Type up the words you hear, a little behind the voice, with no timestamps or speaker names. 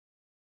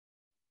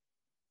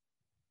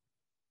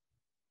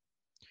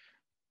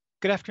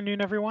Good afternoon,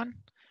 everyone.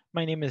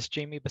 My name is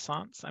Jamie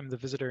Bassance. I'm the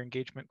Visitor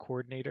Engagement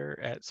Coordinator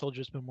at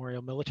Soldiers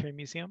Memorial Military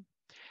Museum.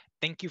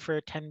 Thank you for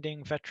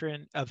attending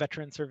Veteran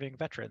Serving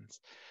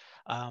Veterans.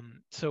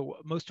 So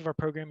most of our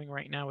programming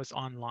right now is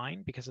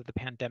online because of the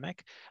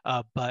pandemic,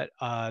 but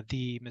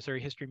the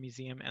Missouri History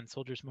Museum and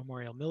Soldiers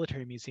Memorial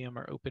Military Museum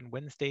are open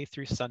Wednesday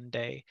through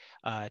Sunday,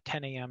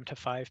 10 a.m. to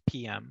 5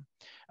 p.m.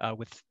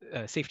 With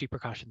safety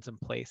precautions in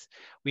place.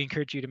 We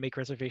encourage you to make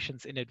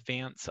reservations in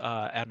advance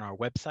on our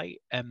website,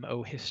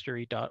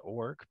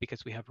 mohistory.org,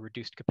 because we have a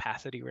reduced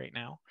capacity right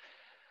now.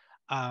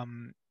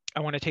 I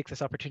want to take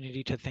this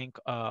opportunity to thank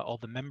all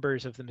the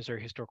members of the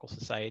Missouri Historical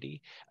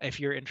Society. If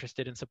you're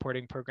interested in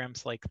supporting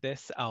programs like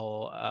this,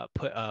 I'll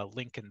put a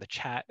link in the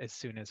chat as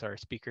soon as our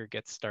speaker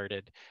gets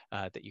started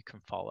that you can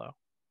follow.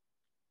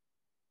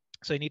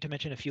 So I need to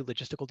mention a few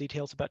logistical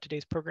details about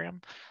today's program.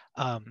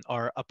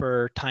 Our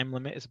upper time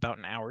limit is about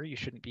an hour. You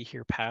shouldn't be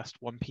here past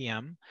 1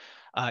 p.m.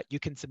 You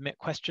can submit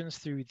questions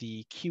through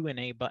the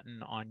Q&A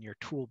button on your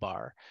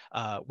toolbar.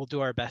 We'll do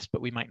our best,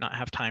 but we might not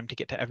have time to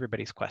get to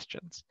everybody's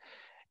questions.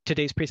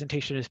 Today's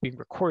presentation is being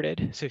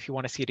recorded, so if you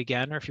want to see it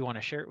again or if you want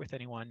to share it with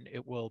anyone,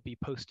 it will be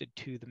posted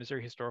to the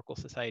Missouri Historical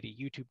Society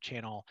YouTube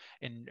channel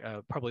in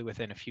probably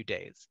within a few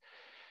days.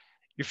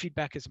 Your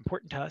feedback is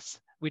important to us.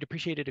 We'd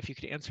appreciate it if you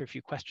could answer a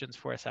few questions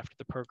for us after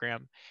the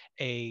program.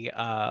 A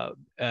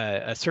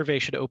survey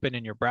should open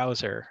in your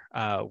browser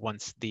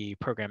once the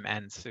program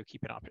ends, so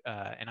keep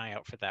an eye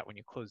out for that when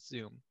you close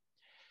Zoom.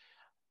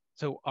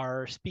 So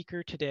our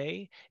speaker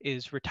today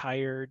is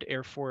retired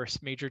Air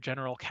Force Major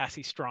General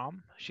Cassie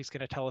Strom. She's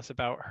going to tell us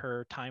about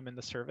her time in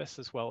the service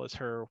as well as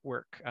her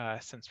work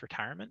since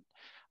retirement.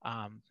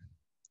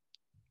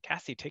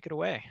 Cassie, take it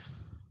away.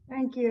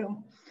 Thank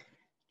you,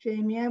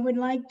 Jamie. I would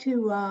like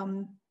to let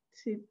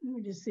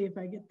me just see if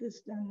I get this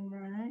done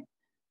right.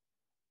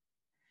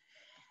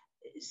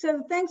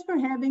 So thanks for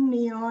having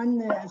me on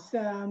this.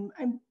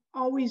 I'm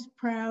always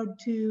proud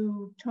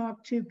to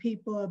talk to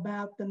people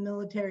about the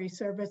military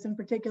service, and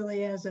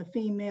particularly as a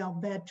female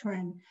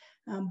veteran,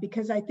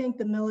 because I think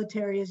the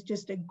military is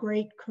just a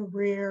great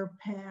career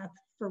path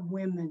for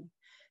women.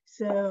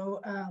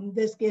 So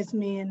this gives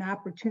me an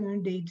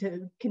opportunity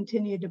to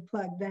continue to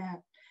plug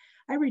that.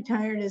 I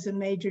retired as a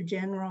Major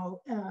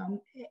General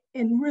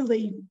and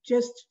really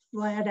just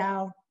flat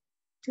out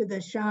to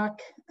the shock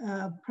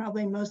of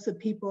probably most of the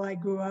people I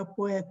grew up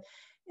with,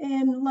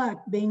 and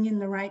luck, being in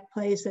the right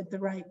place at the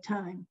right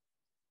time.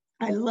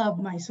 I love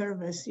my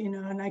service, you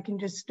know, and I can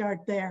just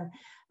start there.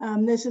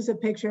 This is a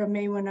picture of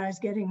me when I was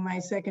getting my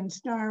second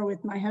star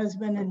with my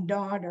husband and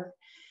daughter.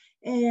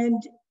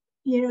 And,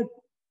 you know,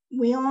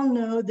 we all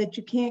know that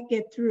you can't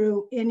get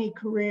through any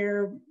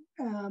career,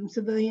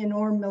 civilian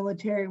or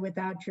military,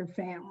 without your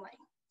family.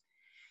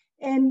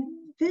 And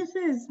this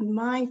is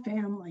my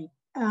family.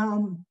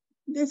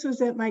 This was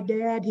at my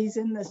dad. He's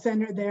in the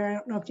center there. I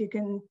don't know if you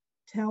can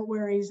tell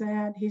where he's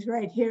at. He's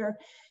right here.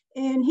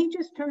 And he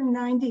just turned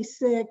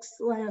 96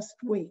 last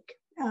week.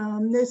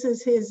 This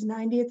is his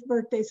 90th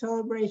birthday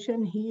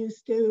celebration. He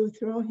used to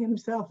throw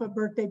himself a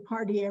birthday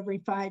party every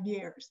 5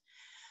 years.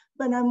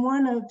 But I'm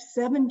one of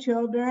 7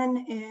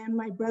 children, and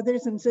my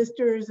brothers and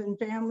sisters and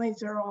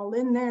families are all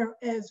in there,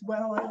 as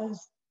well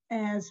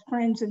as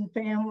friends and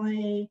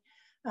family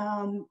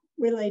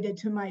related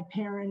to my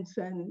parents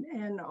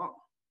and all.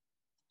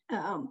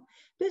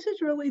 This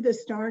is really the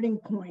starting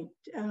point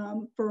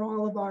for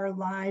all of our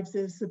lives,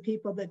 is the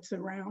people that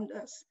surround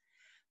us.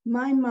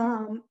 My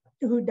mom,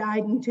 who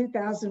died in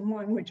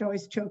 2001, which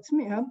always chokes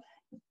me up,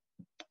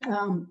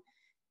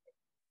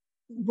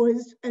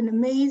 was an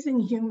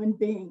amazing human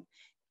being.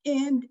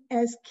 And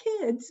as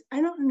kids, I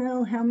don't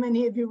know how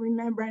many of you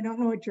remember, I don't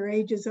know what your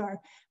ages are,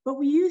 but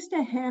we used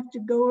to have to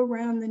go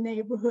around the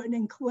neighborhood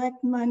and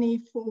collect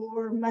money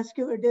for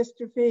muscular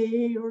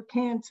dystrophy or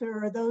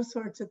cancer or those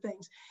sorts of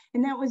things.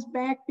 And that was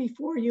back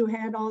before you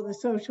had all the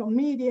social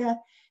media.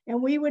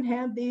 And we would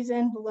have these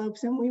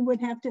envelopes and we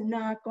would have to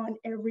knock on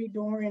every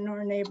door in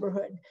our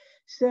neighborhood.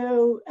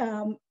 So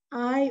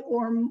I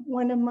or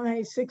one of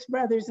my 6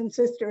 brothers and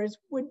sisters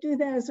would do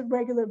that as a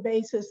regular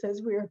basis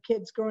as we were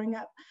kids growing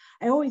up.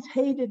 I always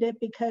hated it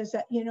because,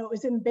 you know, it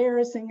was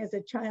embarrassing as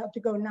a child to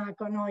go knock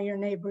on all your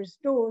neighbors'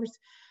 doors.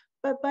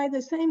 But by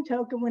the same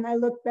token, when I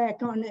look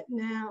back on it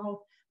now,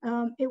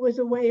 it was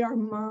a way our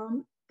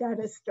mom got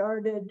us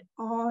started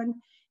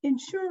on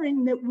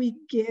ensuring that we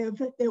give,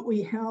 that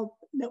we help,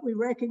 that we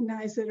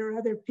recognize that there are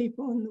other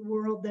people in the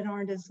world that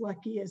aren't as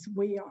lucky as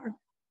we are.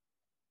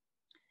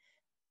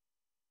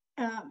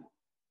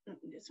 Let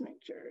me just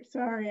make sure.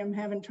 Sorry, I'm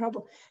having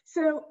trouble.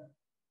 So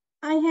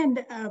I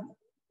had a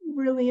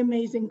really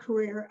amazing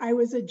career. I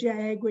was a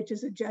JAG, which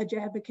is a judge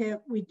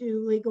advocate. We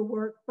do legal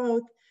work,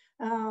 both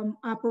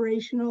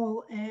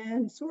operational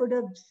and sort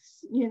of,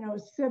 you know,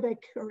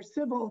 civic or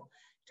civil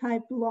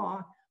type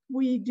law.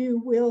 We do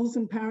wills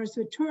and powers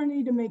of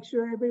attorney to make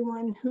sure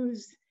everyone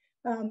who's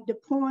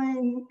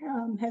deploying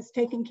has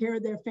taken care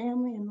of their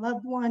family and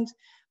loved ones.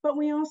 But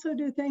we also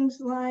do things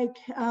like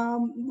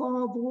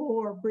law of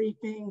war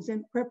briefings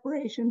and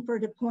preparation for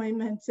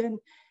deployments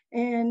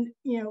and,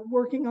 you know,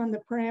 working on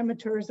the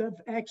parameters of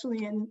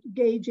actually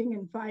engaging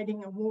and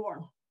fighting a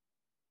war.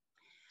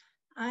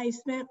 I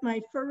spent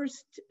my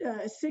first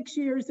 6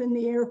 years in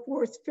the Air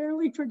Force,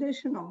 fairly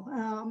traditional.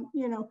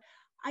 You know,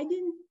 I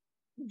didn't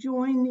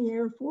join the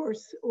Air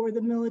Force or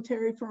the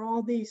military for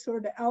all these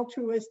sort of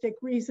altruistic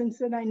reasons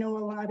that I know a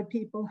lot of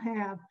people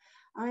have.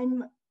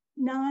 I'm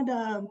not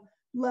a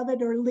love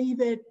it or leave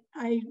it.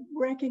 I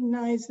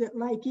recognize that,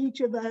 like each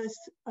of us,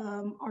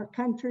 our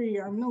country,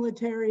 our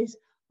militaries,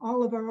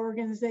 all of our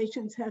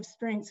organizations have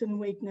strengths and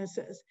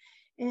weaknesses.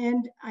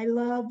 And I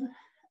love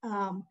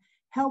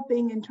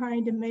helping and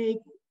trying to make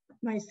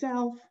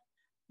myself,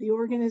 the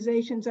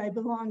organizations I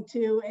belong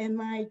to, and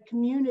my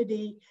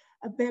community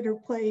a better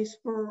place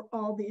for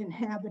all the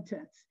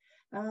inhabitants.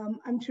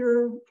 I'm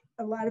sure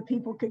a lot of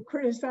people could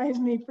criticize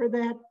me for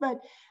that, but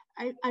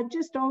I've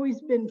just always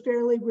been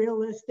fairly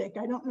realistic.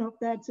 I don't know if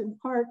that's in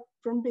part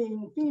from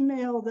being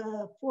female,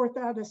 the 4th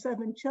out of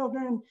 7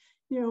 children,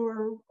 you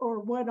know, or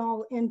what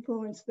all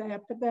influenced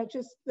that, but that's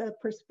just the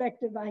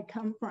perspective I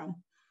come from.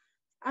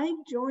 I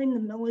joined the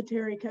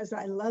military because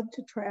I love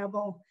to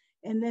travel.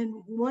 And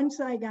then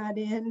once I got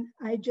in,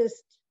 I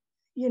just,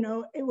 you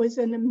know, it was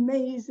an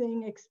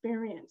amazing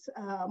experience.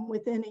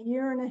 Within a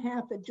year and a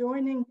half of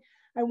joining,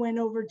 I went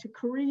over to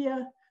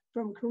Korea.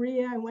 From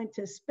Korea, I went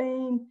to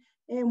Spain.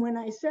 And when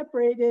I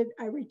separated,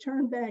 I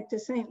returned back to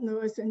St.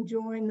 Louis and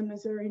joined the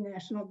Missouri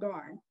National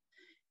Guard.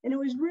 And it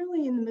was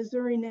really in the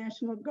Missouri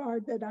National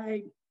Guard that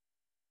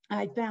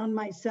I found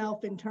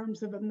myself in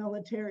terms of a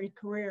military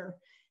career.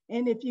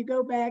 And if you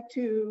go back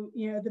to,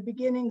 you know, the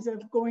beginnings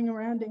of going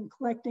around and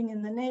collecting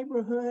in the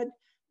neighborhood,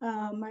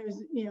 I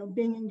was, you know,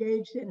 being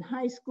engaged in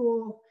high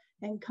school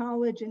and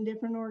college and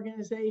different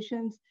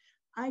organizations.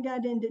 I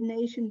got into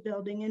nation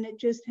building, and it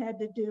just had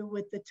to do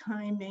with the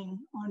timing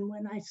on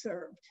when I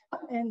served.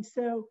 And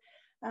so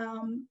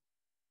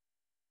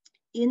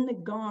in the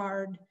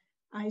Guard,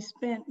 I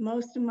spent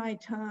most of my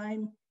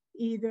time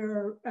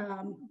either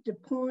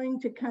deploying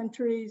to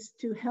countries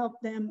to help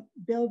them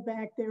build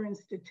back their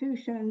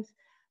institutions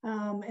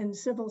and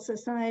civil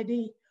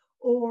society,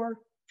 or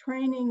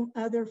training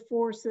other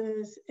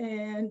forces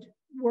and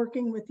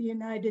working with the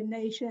United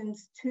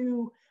Nations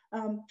to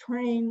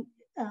train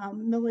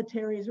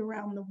militaries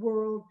around the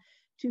world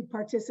to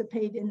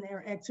participate in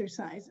their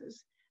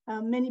exercises.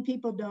 Many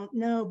people don't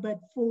know, but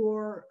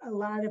for a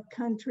lot of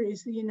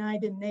countries, the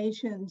United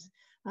Nations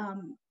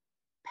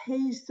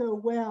pays so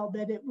well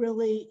that it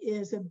really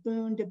is a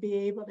boon to be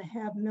able to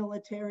have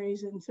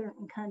militaries in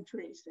certain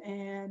countries.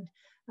 And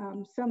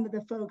some of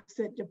the folks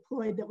that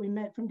deployed that we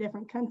met from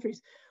different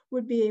countries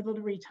would be able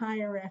to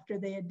retire after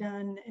they had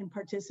done and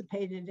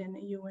participated in a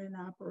UN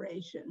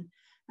operation.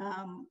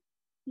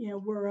 You know,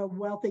 we're a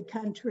wealthy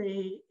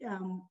country.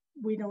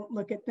 We don't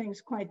look at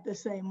things quite the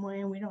same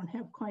way, and we don't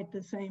have quite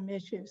the same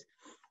issues.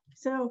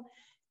 So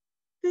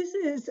this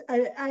is,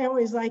 I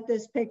always like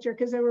this picture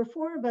because there were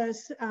 4 of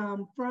us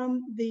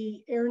from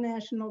the Air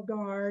National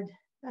Guard.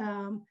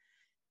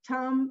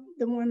 Tom,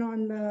 the one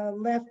on the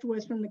left,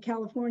 was from the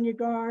California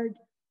Guard,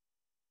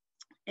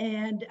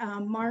 and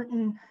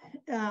Martin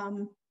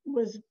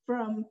was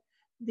from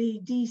the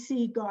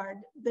DC Guard.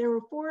 There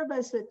were 4 of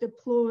us that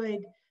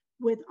deployed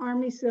with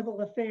Army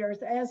Civil Affairs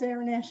as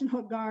Air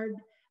National Guard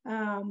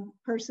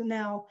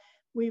personnel.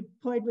 We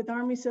deployed with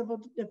Army Civil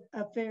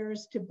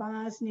Affairs to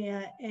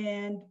Bosnia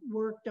and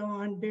worked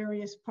on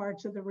various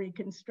parts of the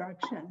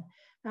reconstruction.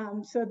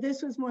 So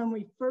this was when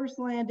we first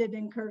landed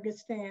in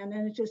Kyrgyzstan,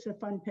 and it's just a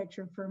fun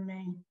picture for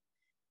me.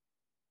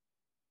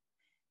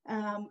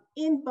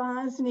 In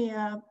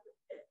Bosnia,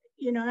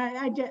 you know,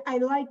 I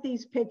like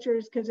these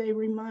pictures because they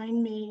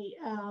remind me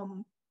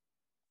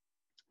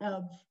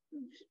of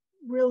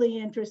really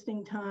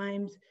interesting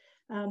times.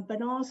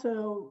 But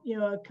also, you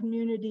know, a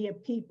community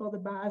of people, the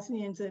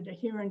Bosnians that are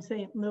here in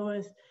St.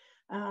 Louis,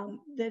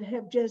 that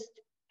have just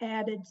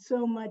added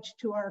so much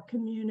to our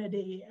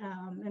community.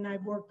 And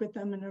I've worked with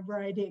them in a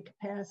variety of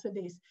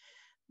capacities.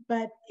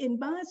 But in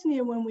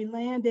Bosnia, when we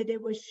landed,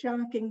 it was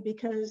shocking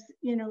because,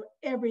 you know,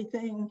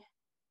 everything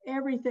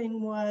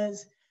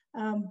was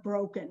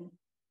broken.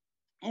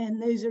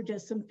 And these are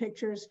just some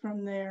pictures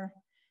from there.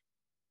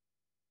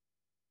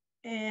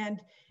 And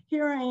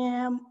here I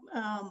am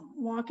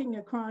walking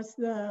across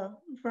the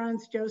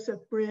Franz Joseph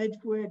Bridge,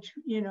 which,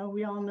 you know,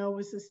 we all know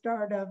was the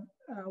start of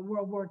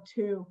World War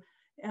II.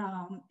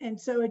 And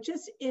so it's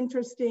just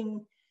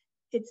interesting.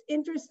 It's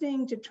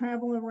interesting to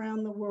travel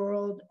around the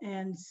world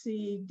and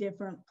see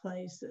different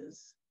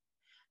places.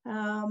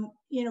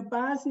 You know,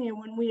 Bosnia,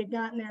 when we had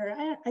gotten there,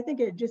 I think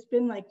it had just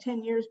been like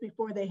 10 years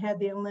before they had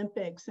the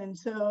Olympics. And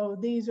so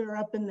these are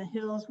up in the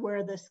hills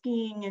where the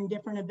skiing and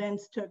different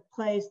events took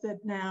place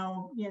that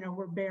now, you know,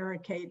 were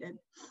barricaded.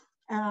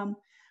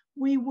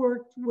 We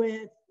worked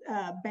with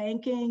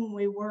banking.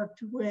 We worked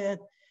with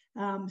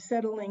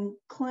settling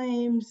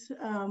claims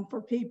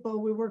for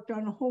people. We worked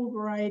on a whole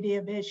variety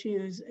of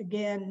issues,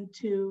 again,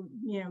 to,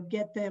 you know,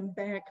 get them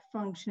back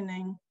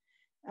functioning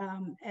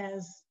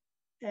as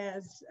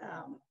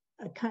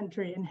a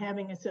country and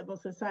having a civil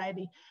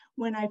society.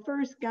 When I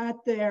first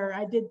got there,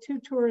 I did 2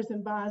 tours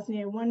in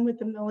Bosnia, one with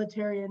the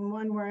military and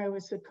one where I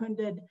was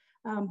seconded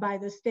by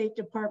the State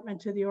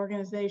Department to the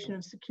Organization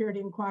of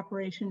Security and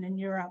Cooperation in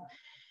Europe.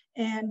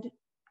 And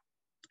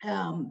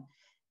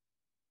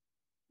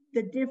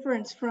the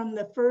difference from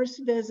the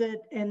first visit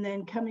and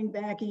then coming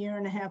back a year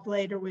and a half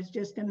later was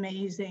just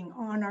amazing.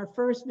 On our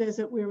first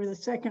visit, we were the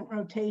second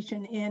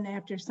rotation in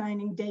after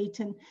signing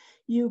Dayton.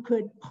 You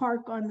could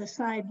park on the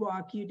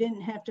sidewalk. You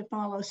didn't have to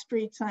follow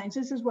street signs.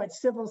 This is what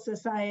civil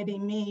society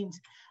means.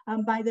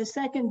 By the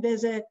second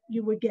visit,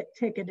 you would get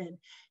ticketed.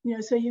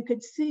 So you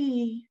could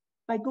see,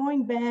 by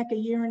going back a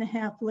year and a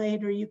half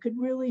later, you could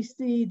really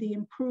see the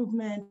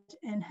improvement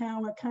and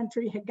how a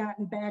country had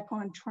gotten back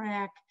on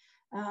track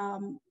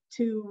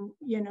to,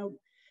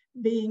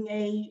 being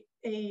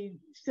a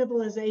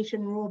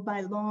civilization ruled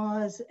by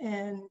laws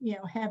and,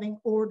 having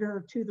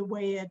order to the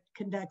way it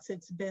conducts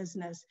its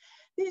business.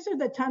 These are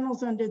the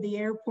tunnels under the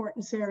airport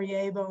in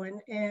Sarajevo.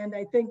 And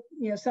I think,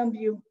 some of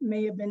you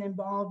may have been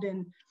involved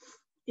in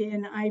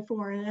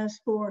I-4 and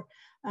S4,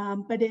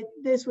 but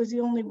this was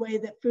the only way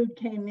that food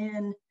came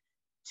in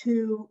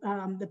to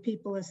the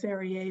people of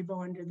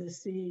Sarajevo under the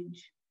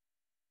siege.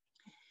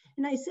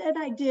 And I said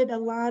I did a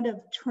lot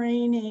of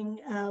training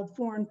of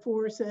foreign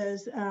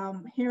forces.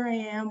 Here I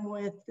am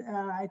with,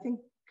 I think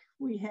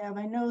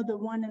I know the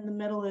one in the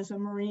middle is a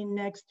Marine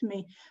next to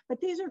me, but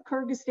these are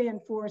Kyrgyzstan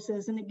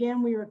forces. And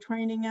again, we were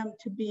training them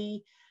to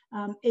be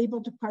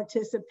able to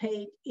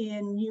participate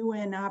in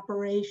UN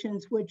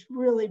operations, which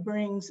really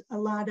brings a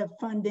lot of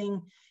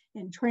funding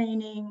and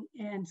training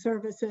and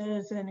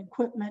services and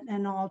equipment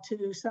and all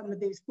to some of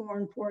these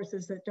foreign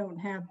forces that don't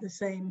have the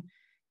same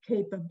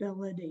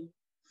capability.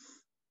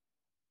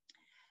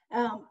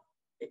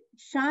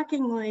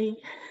 Shockingly,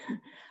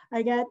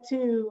 I got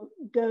to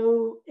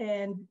go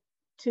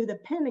to the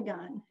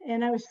Pentagon,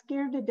 and I was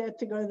scared to death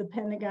to go to the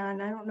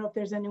Pentagon. I don't know if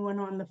there's anyone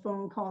on the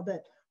phone call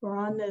that or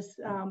on this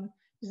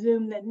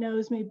Zoom that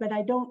knows me, but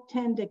I don't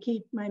tend to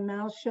keep my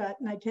mouth shut,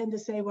 and I tend to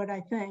say what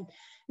I think.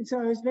 And so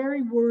I was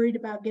very worried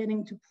about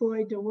getting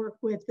deployed to work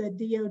with the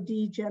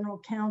DoD General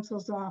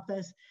Counsel's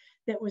office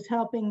that was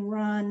helping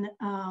run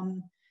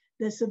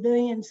the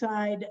civilian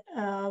side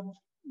of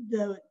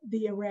the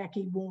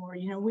Iraqi war.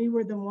 We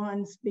were the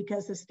ones,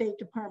 because the State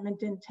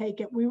Department didn't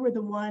take it, we were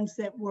the ones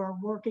that were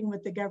working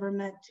with the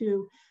government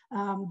to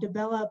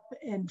develop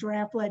and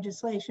draft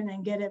legislation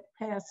and get it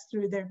passed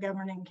through their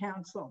governing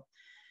council.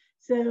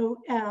 So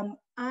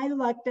I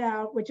lucked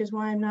out, which is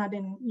why I'm not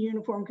in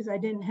uniform, because I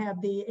didn't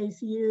have the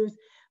ACUs,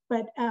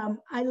 but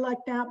I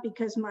lucked out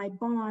because my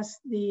boss,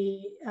 the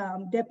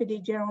Deputy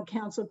General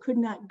Counsel, could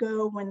not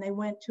go when they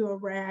went to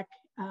Iraq.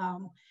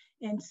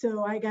 And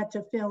so I got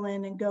to fill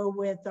in and go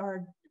with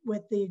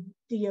the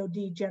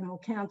DoD General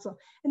Counsel.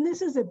 And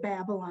this is at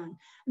Babylon.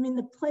 I mean,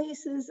 the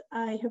places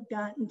I have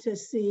gotten to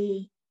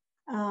see,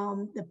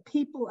 the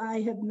people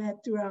I have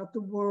met throughout the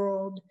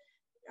world,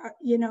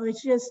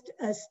 it's just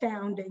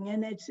astounding.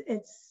 And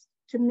it's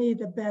to me,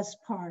 the best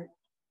part.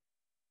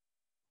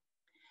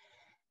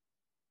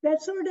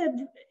 That's sort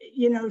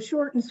of,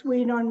 short and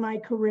sweet on my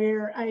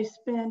career. I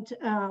spent,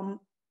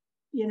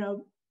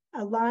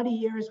 a lot of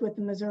years with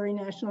the Missouri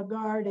National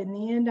Guard. In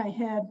the end,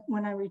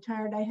 when I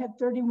retired, I had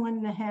 31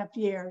 and a half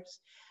years.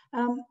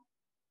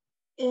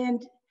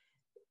 And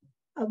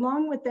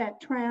along with that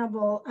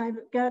travel, I've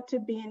got to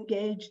be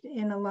engaged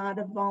in a lot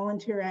of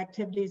volunteer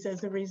activities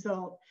as a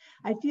result.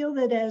 I feel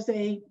that as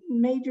a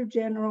Major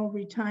General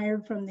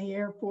retired from the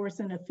Air Force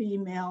and a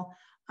female,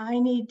 I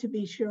need to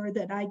be sure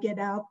that I get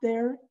out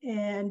there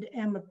and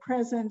am a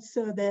presence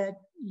so that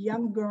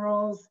young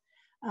girls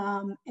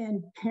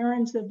and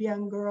parents of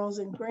young girls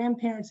and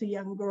grandparents of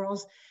young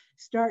girls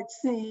start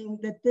seeing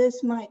that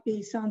this might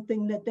be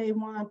something that they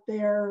want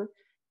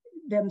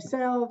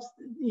themselves,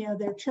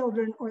 their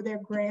children or their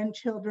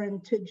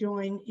grandchildren to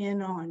join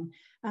in on.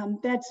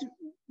 That's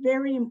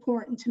very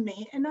important to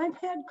me. And I've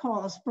had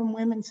calls from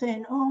women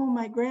saying, oh,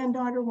 my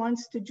granddaughter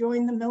wants to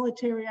join the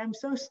military. I'm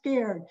so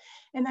scared.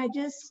 And I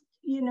just,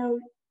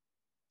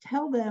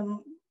 tell them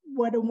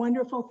what a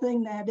wonderful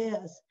thing that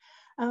is.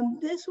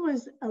 This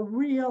was a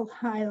real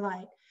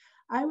highlight.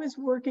 I was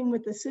working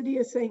with the city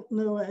of St.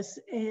 Louis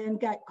and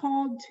got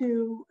called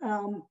to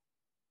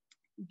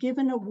give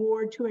an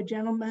award to a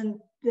gentleman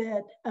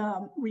that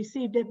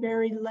received it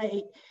very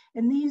late.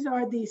 And these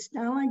are the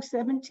Stalag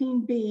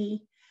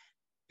 17B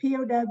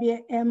POW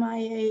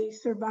MIA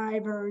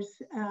survivors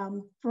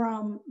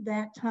from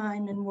that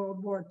time in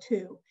World War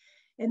II.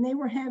 And they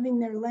were having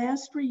their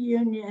last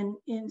reunion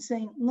in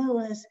St.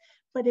 Louis,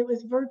 but it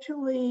was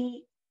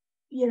virtually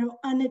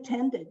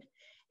unattended.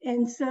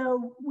 And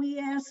so we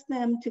asked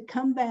them to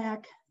come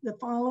back the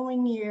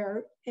following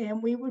year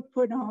and we would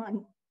put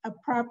on a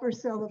proper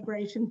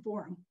celebration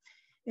for them.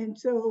 And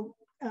so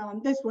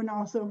this one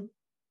also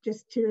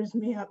just tears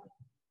me up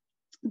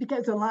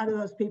because a lot of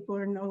those people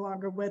are no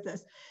longer with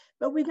us.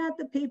 But we got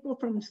the people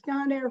from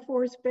Scott Air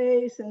Force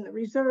Base and the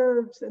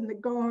reserves and the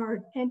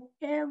Guard, and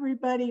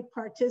everybody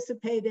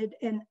participated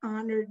and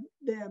honored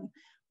them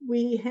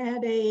We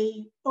had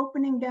a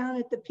opening down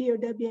at the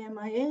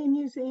POWMIA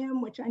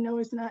Museum, which I know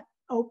is not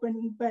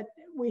open, but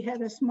we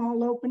had a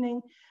small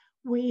opening.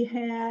 We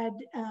had,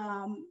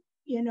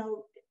 you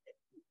know,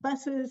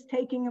 buses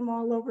taking them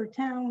all over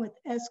town with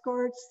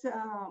escorts.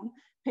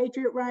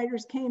 Patriot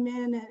Riders came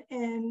in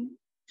and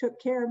took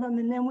care of them.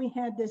 And then we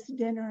had this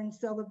dinner and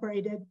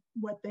celebrated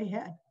what they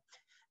had.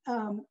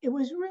 It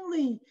was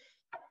really,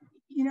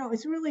 you know,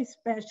 it's really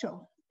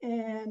special.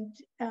 And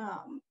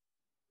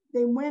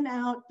they went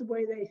out the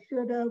way they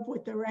should have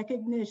with the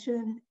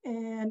recognition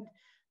and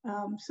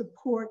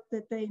support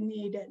that they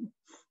needed.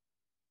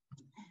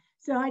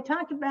 So I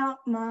talked about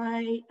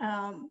my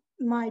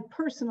my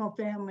personal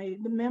family,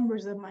 the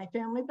members of my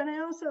family, but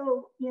I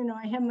also, you know,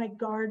 I have my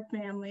Guard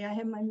family, I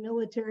have my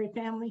military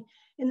family,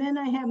 and then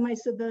I have my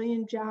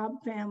civilian job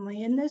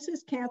family. And this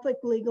is Catholic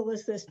Legal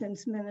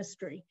Assistance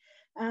Ministry.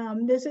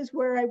 This is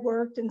where I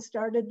worked and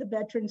started the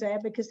Veterans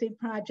Advocacy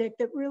Project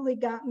that really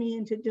got me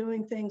into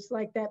doing things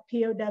like that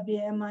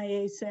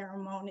POWMIA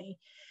ceremony.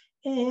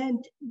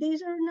 And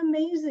these are an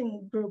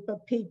amazing group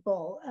of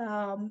people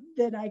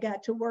that I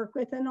got to work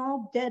with, and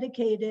all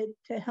dedicated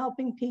to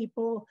helping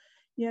people,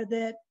 you know,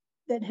 that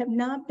have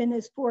not been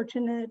as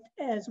fortunate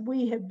as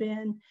we have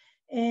been,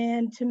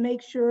 and to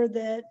make sure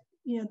that,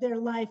 you know, their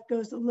life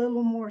goes a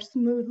little more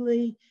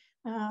smoothly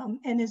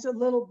and is a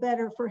little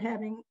better for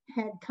having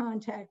had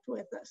contact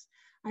with us.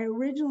 I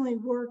originally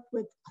worked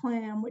with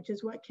CLAM, which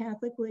is what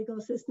Catholic Legal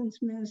Assistance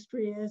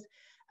Ministry is,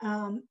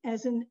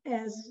 as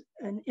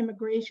an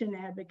immigration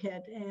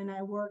advocate, and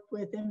I worked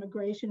with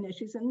immigration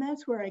issues, and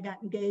that's where I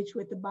got engaged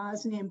with the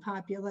Bosnian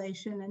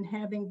population. And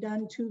having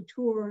done 2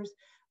 tours,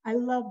 I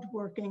loved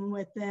working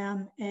with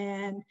them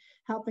and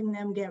helping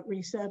them get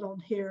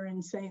resettled here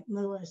in St.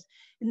 Louis.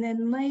 And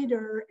then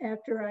later,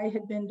 after I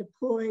had been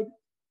deployed,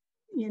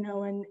 you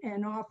know,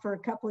 and off for a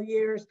couple of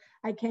years,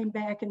 I came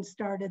back and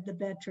started the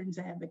Veterans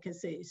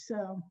Advocacy.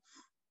 So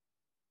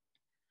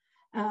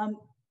I've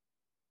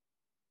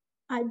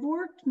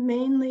worked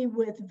mainly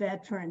with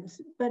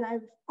veterans, but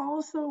I've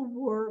also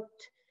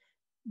worked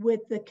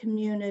with the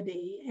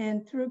community.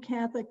 And through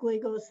Catholic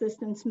Legal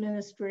Assistance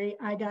Ministry,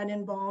 I got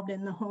involved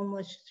in the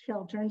homeless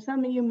shelter. And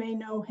some of you may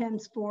know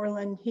Hens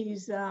Forland.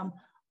 He's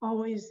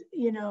always,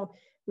 you know,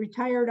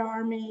 retired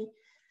Army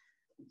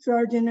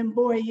sergeant, and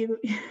boy, you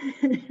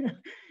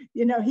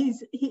know,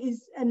 he's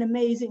an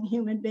amazing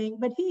human being,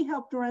 but he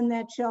helped run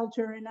that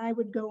shelter, and I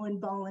would go and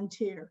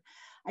volunteer.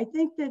 I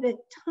think that at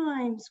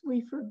times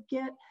we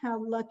forget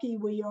how lucky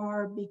we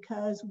are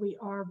because we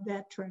are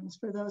veterans,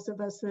 for those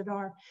of us that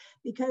are.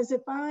 Because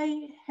if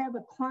I have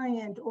a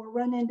client or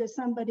run into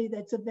somebody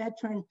that's a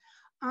veteran,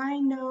 I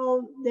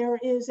know there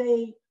is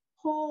a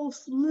whole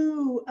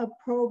slew of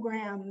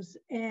programs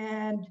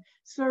and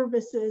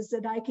services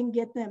that I can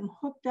get them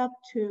hooked up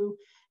to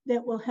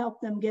that will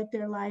help them get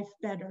their life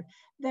better.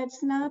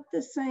 That's not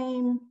the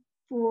same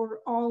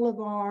for all of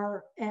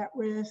our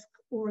at-risk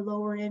or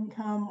lower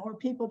income or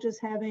people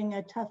just having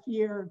a tough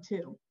year or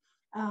two.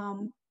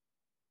 And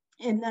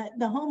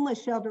the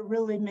homeless shelter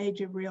really made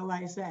you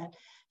realize that.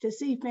 To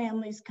see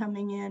families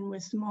coming in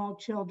with small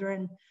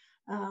children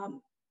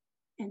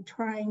and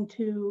trying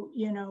to,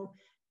 you know,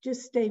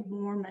 just stay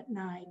warm at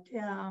night.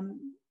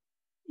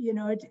 You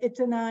know, it's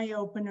an eye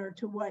opener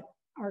to what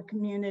our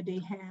community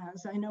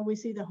has. I know we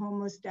see the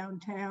homeless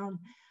downtown.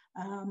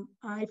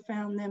 I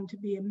found them to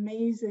be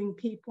amazing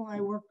people. I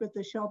worked with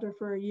the shelter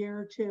for a year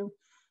or two,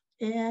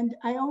 and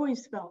I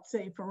always felt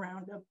safe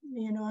around them.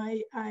 You know,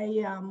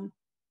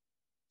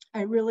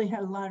 I really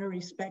had a lot of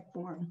respect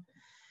for them.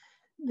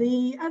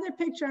 The other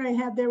picture I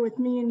have there with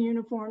me in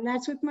uniform,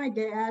 that's with my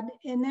dad,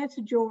 and that's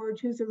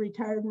George, who's a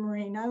retired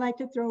Marine. I like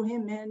to throw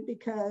him in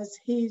because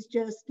he's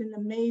just an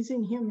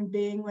amazing human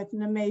being with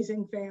an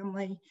amazing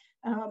family.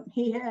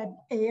 He had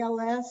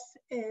ALS,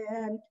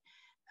 and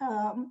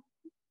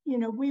you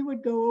know, we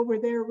would go over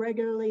there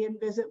regularly and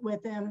visit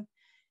with him.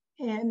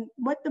 And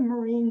what the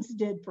Marines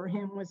did for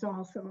him was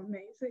also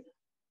amazing.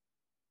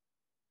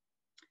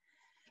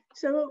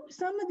 So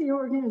some of the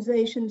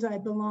organizations I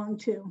belong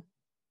to,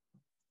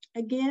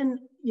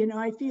 again, you know,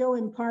 I feel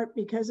in part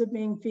because of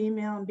being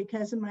female and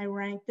because of my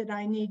rank that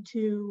I need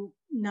to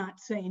not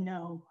say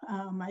no.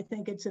 I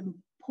think it's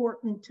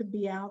important to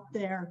be out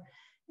there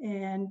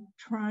and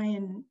try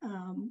and,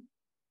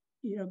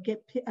 you know,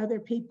 get other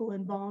people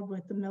involved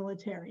with the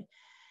military.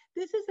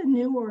 This is a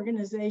new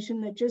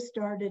organization that just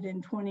started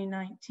in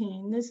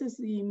 2019. This is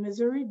the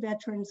Missouri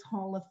Veterans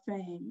Hall of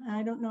Fame.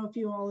 I don't know if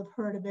you all have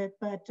heard of it,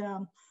 but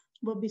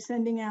we'll be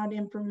sending out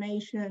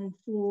information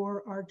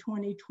for our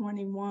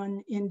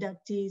 2021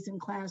 inductees and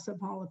class of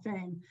Hall of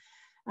Fame.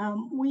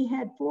 We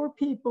had 4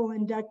 people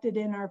inducted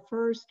in our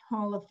first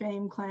Hall of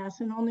Fame class,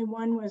 and only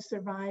one was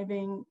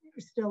surviving,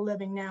 still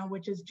living now,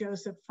 which is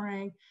Joseph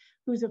Frank,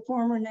 who's a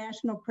former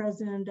national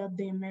president of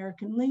the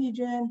American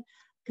Legion,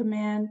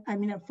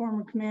 a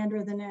former commander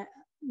of the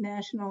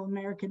National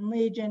American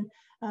Legion,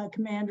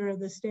 commander of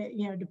the state,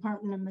 you know,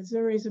 Department of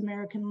Missouri's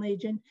American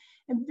Legion,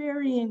 and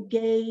very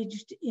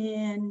engaged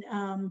in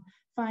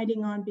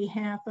fighting on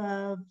behalf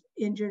of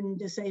injured and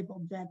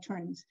disabled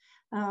veterans.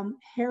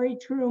 Harry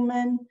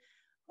Truman,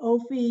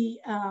 Ophi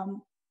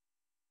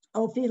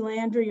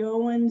Landry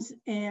Owens,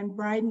 and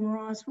Bryden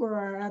Ross were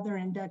our other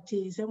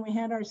inductees. And we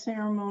had our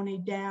ceremony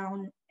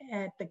down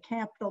at the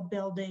Capitol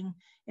building.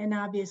 And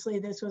obviously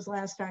this was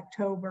last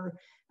October,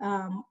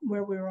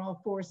 where we were all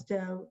forced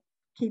to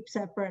keep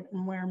separate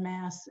and wear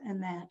masks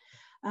and that.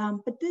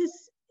 But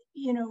this,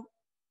 you know,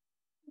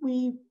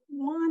 we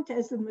want,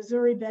 as the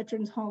Missouri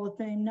Veterans Hall of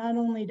Fame, not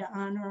only to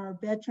honor our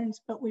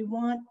veterans, but we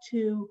want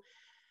to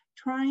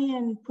try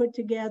and put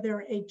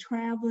together a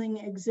traveling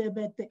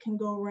exhibit that can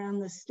go around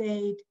the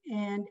state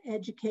and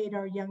educate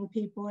our young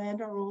people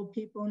and our old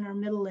people and our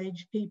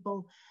middle-aged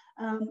people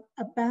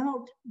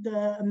about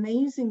the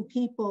amazing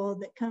people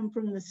that come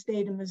from the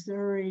state of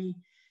Missouri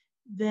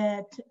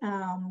that,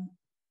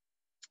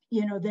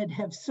 you know, that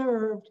have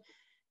served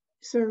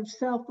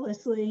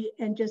selflessly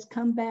and just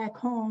come back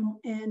home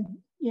and,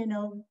 you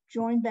know,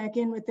 join back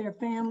in with their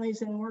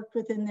families and work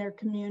within their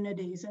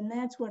communities. And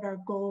that's what our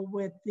goal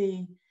with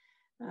the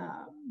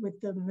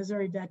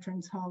Missouri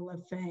Veterans Hall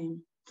of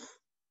Fame.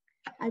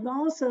 I've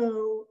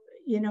also,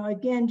 you know,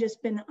 again,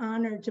 just been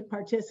honored to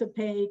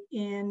participate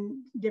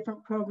in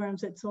different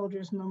programs at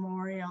Soldiers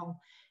Memorial.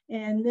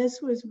 And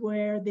this was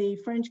where the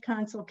French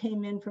consul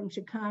came in from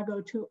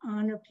Chicago to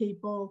honor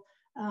people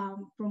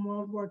from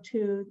World War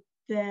II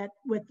that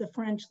with the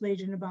French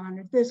Legion of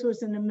Honor. This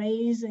was an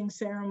amazing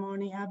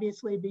ceremony,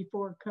 obviously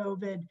before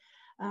COVID.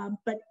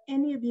 But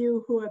any of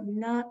you who have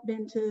not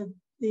been to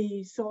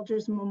the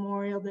Soldiers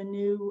Memorial, the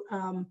new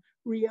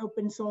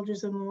reopened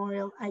Soldiers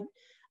Memorial,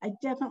 I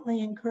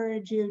definitely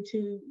encourage you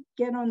to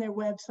get on their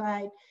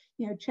website,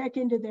 you know, check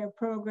into their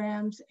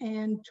programs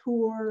and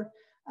tour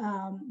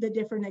the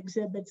different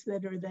exhibits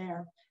that are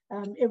there.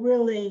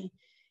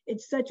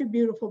 It's such a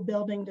beautiful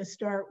building to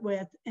start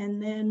with.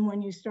 And then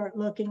when you start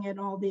looking at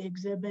all the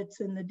exhibits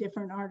and the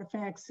different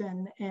artifacts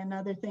and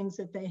other things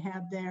that they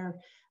have there,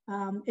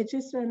 it's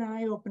just an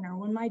eye opener.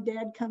 When my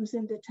dad comes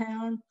into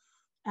town,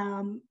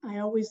 I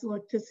always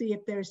look to see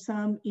if there's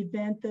some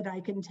event that I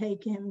can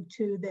take him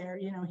to there.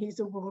 You know, he's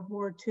a World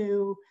War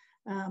II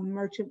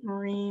merchant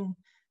marine,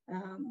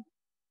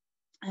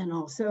 and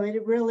also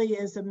it really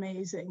is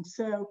amazing.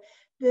 So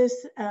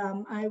this,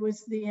 I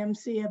was the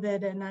MC of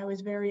it, and I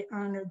was very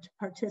honored to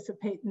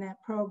participate in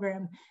that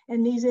program.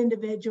 And these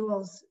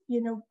individuals,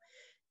 you know,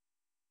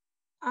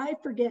 I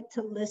forget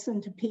to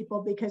listen to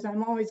people because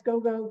I'm always go,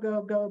 go,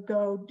 go, go,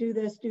 go, do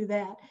this, do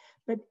that.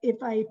 But if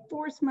I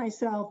force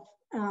myself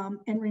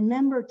and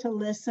remember to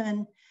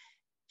listen,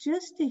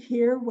 just to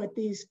hear what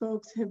these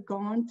folks have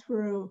gone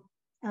through,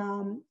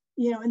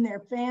 you know, in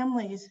their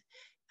families,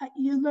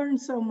 you learn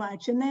so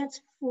much. And that's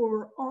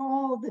for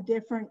all the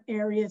different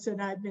areas that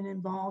I've been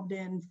involved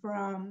in,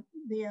 from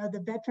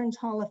the Veterans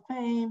Hall of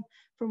Fame,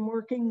 from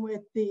working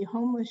with the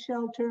homeless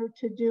shelter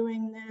to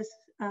doing this.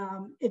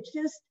 It's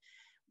just,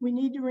 we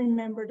need to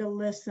remember to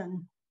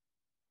listen.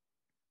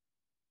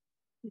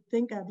 You'd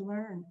think I'd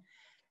learn.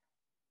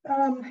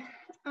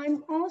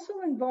 I'm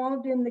also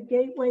involved in the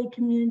Gateway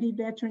Community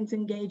Veterans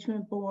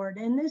Engagement Board,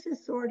 and this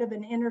is sort of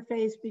an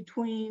interface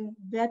between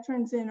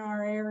veterans in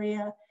our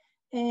area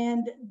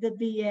and the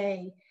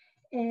VA.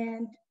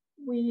 And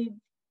we've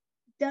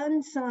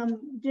done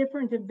some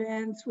different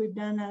events. We've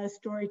done a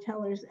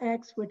Storytellers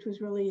X, which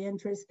was really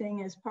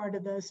interesting as part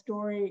of the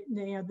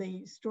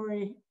the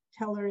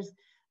Storytellers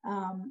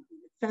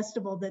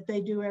Festival that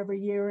they do every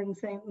year in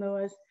St.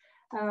 Louis.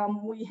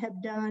 We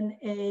have done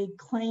a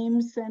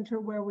claims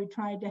center where we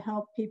tried to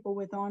help people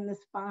with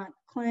on-the-spot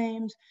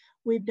claims.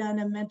 We've done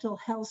a mental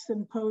health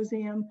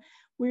symposium.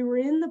 We were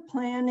in the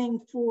planning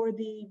for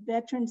the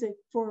veterans,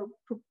 for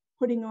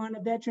putting on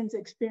a Veterans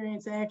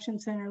Experience Action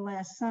Center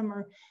last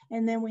summer,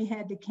 and then we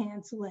had to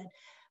cancel it.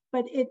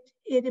 But it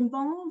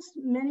involves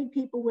many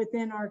people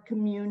within our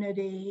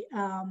community,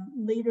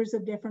 leaders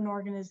of different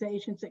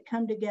organizations that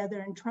come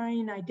together and try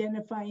and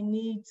identify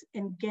needs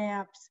and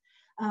gaps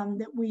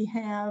that we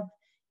have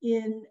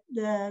in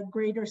the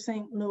greater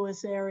St.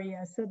 Louis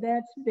area. So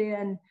that's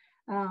been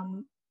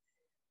an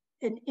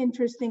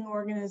interesting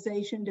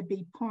organization to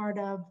be part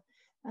of.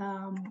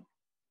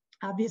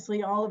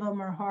 Obviously, all of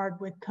them are hard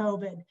with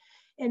COVID.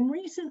 And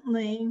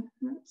recently,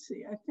 let's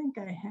see, I think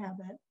I have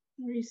it.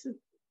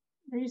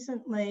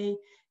 Recently,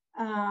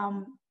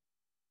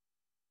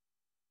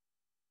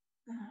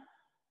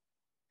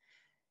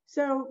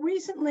 so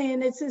recently,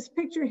 and it's this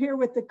picture here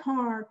with the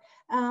car,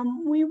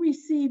 we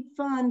received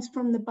funds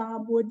from the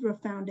Bob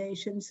Woodruff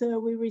Foundation. So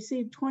we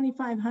received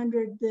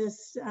 $2,500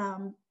 this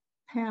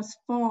past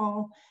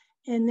fall,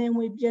 and then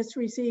we've just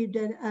received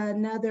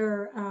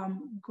another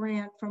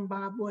grant from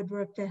Bob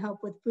Woodruff to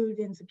help with food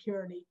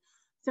insecurity.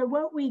 So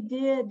what we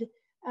did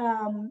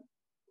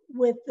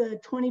with the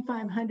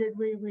 $2,500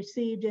 we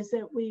received is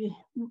that we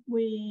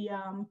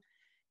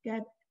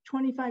got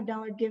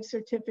 $25 gift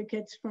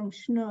certificates from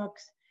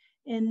Schnucks.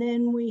 And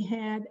then we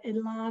had a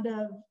lot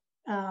of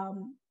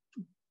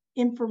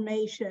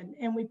information,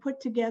 and we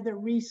put together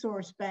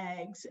resource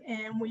bags,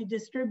 and we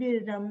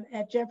distributed them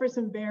at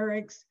Jefferson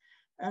Barracks,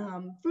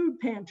 food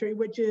pantry,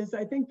 which is,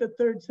 I think, the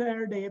third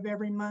Saturday of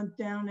every month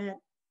down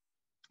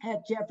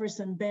at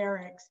Jefferson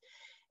Barracks.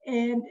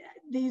 And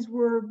these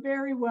were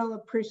very well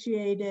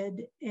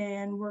appreciated,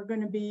 and we're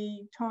going to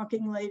be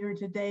talking later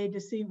today to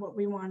see what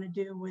we want to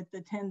do with the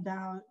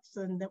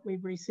 10,000 that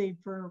we've received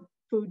for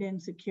food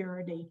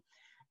insecurity.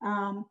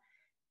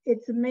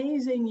 It's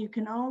amazing, you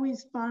can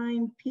always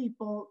find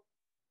people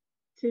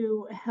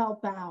to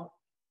help out.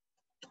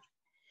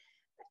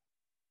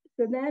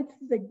 So that's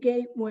the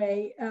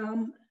gateway.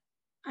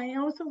 I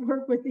also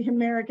work with the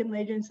American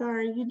Legion.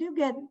 Sorry, you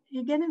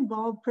get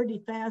involved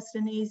pretty fast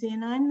and easy.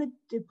 And I'm the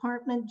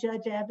department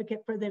judge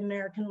advocate for the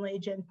American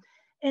Legion.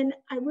 And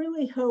I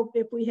really hope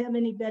if we have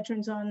any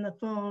veterans on the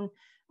phone,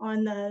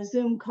 on the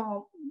Zoom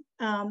call,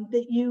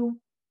 that you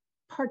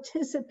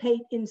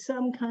participate in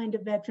some kind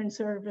of veteran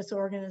service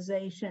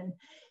organization.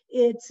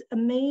 It's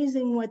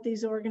amazing what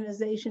these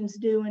organizations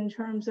do in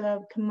terms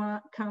of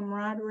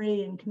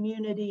camaraderie and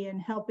community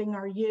and helping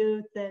our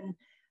youth and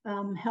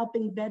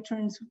helping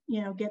veterans,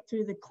 get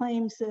through the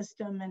claim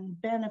system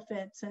and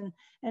benefits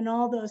and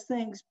all those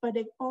things. But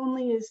it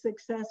only is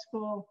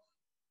successful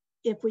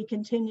if we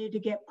continue to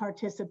get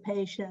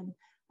participation.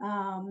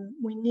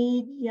 We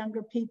need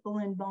younger people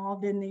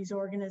involved in these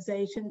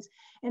organizations.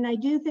 And I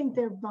do think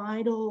they're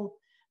vital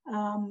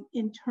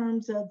in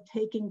terms of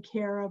taking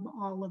care of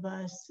all of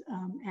us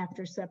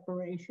after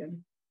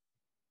separation.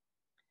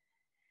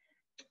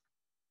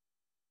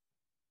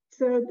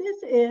 So this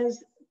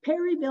is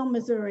Perryville,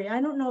 Missouri.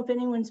 I don't know if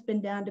anyone's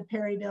been down to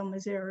Perryville,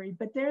 Missouri,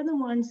 but they're the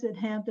ones that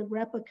have the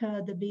replica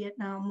of the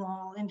Vietnam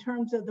Wall in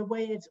terms of the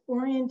way it's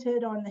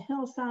oriented on the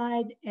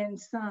hillside and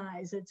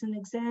size. It's an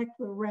exact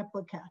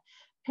replica.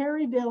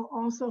 Perryville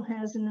also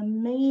has an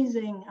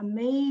amazing,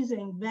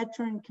 amazing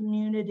veteran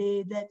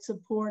community that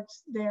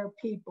supports their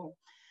people.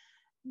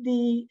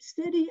 The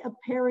city of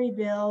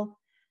Perryville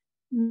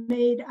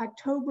made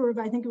October of,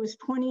 I think it was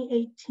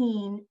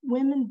 2018,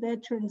 Women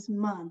Veterans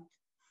Month.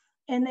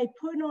 And they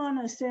put on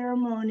a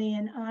ceremony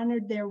and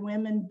honored their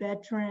women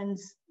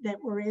veterans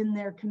that were in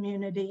their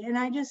community. And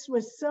I just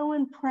was so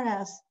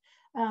impressed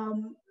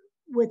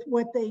with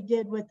what they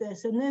did with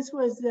this. And this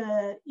was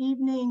the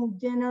evening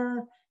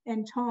dinner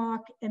and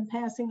talk and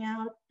passing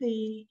out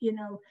the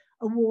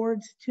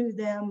awards to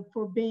them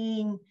for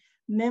being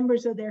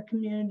members of their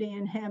community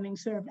and having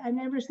served. I've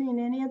never seen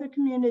any other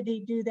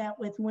community do that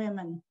with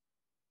women.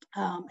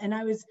 And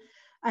I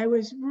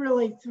was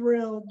really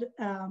thrilled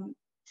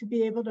to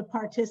be able to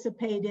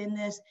participate in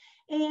this.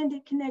 And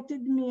it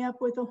connected me up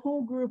with a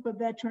whole group of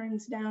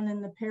veterans down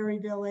in the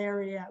Perryville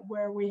area,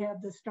 where we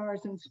have the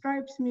Stars and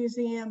Stripes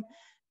Museum,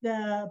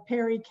 the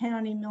Perry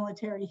County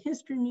Military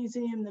History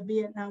Museum, the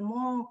Vietnam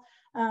Wall.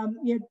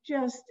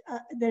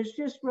 There's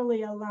just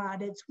really a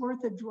lot. It's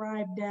worth a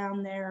drive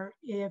down there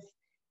if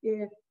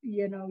you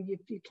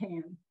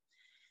can.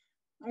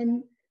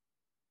 I'm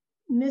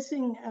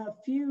missing a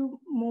few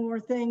more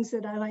things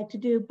that I like to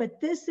do, but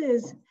this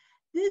is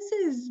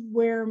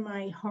where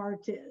my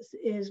heart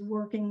is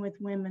working with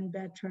women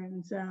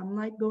veterans.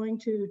 Like going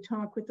to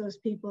talk with those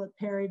people at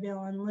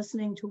Perryville and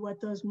listening to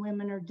what those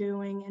women are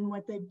doing and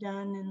what they've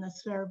done in the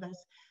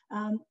service.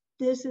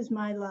 This is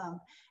my love.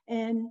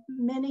 And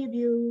many of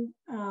you,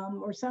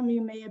 or some of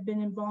you may have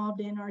been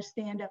involved in our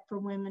Stand Up for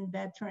Women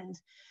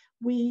Veterans.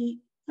 We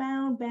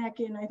found back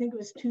in, I think it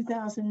was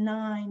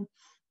 2009,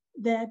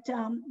 that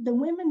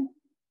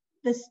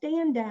the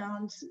stand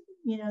downs,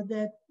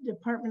 that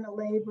Department of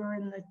Labor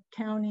and the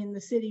county and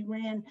the city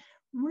ran,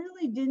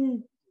 really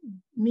didn't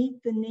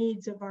meet the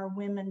needs of our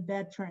women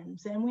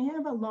veterans. And we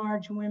have a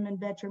large women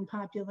veteran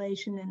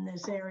population in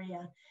this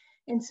area.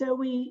 And so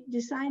we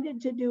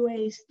decided to do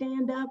a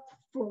stand up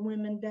for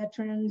women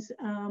veterans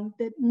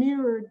that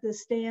mirrored the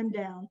stand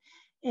down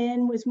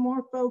and was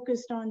more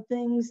focused on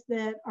things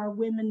that our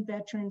women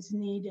veterans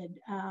needed.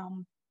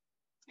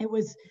 It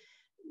was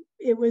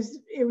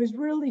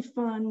really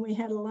fun. We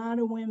had a lot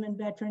of women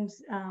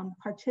veterans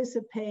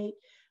participate.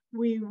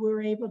 We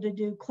were able to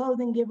do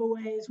clothing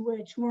giveaways,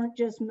 which weren't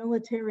just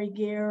military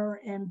gear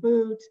and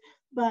boots,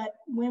 but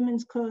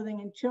women's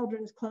clothing and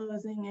children's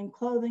clothing and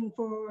clothing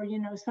for,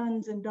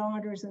 sons and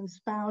daughters and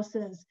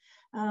spouses.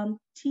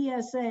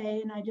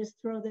 TSA, and I just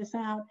throw this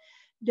out,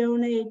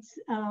 donates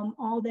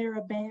all their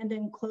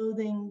abandoned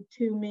clothing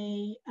to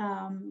me,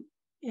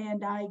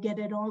 and I get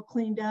it all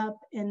cleaned up,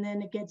 and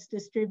then it gets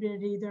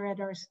distributed either at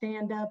our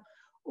stand-up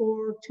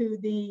or to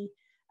the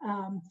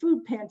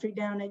food pantry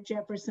down at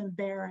Jefferson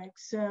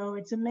Barracks. So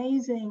it's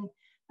amazing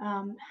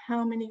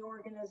how many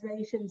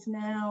organizations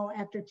now,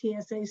 after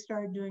TSA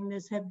started doing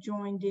this, have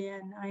joined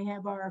in. I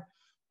have our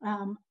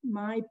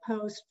my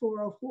post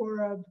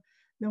 404 of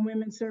the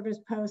Women's Service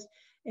Post,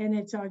 and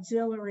it's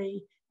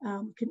auxiliary,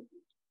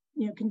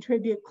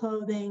 contribute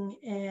clothing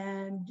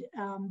and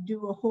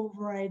do a whole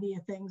variety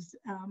of things.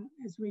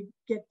 As we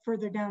get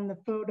further down the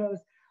photos,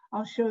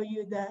 I'll show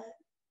you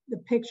the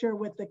picture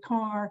with the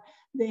car.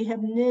 They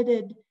have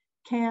knitted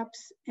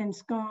caps and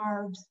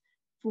scarves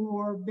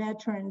for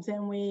veterans,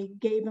 and we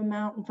gave them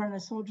out in front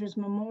of Soldiers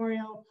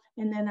Memorial,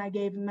 and then I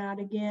gave them out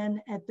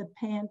again at the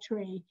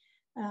pantry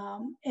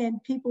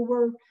And people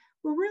were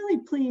really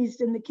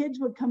pleased, and the kids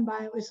would come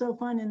by. It was so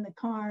fun in the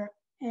car.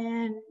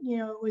 And,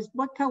 it was,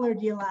 what color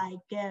do you like?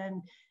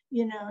 And,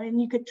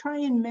 and you could try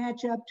and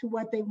match up to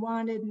what they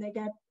wanted. And they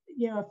got,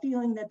 a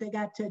feeling that they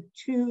got to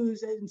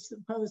choose as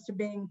opposed to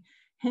being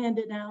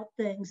handed out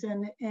things.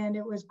 And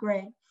it was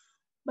great.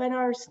 But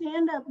our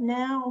Stand Up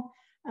Now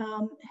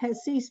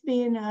has ceased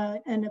being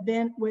an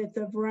event with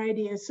a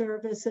variety of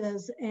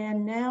services.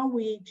 And now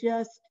we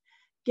just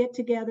get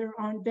together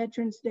on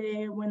Veterans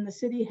Day when the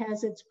city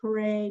has its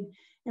parade.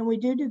 And we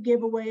do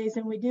giveaways,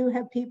 and we do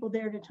have people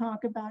there to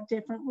talk about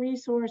different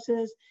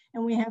resources.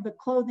 And we have a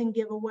clothing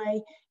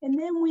giveaway. And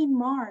then we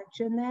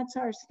march, and that's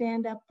our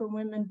Stand Up for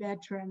Women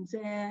Veterans.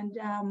 And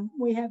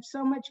we have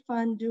so much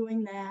fun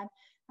doing that.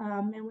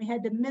 And we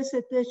had to miss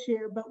it this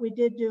year, but we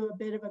did do a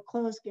bit of a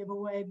clothes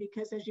giveaway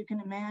because, as you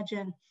can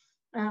imagine,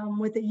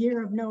 with a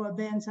year of no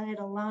events, I had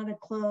a lot of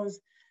clothes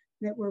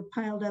that were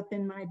piled up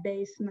in my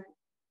basement.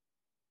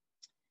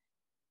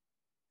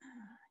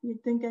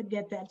 You'd think I'd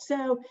get that.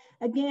 So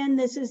again,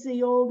 this is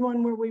the old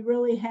one where we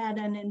really had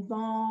an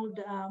involved,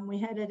 we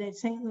had it at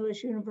St.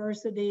 Louis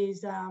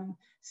University's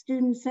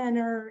Student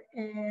Center,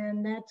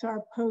 and that's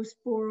our post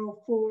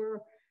 404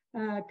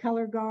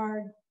 color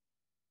guard.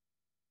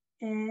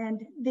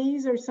 And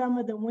these are some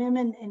of the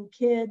women and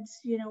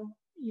kids. You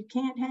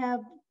can't have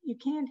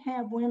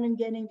women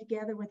getting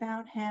together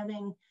without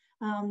having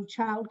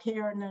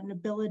childcare and an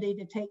ability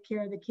to take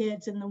care of the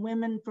kids. And the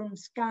women from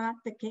Scott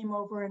that came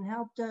over and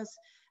helped us,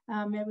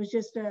 it was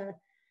just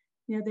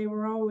they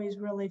were always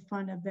really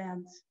fun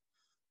events.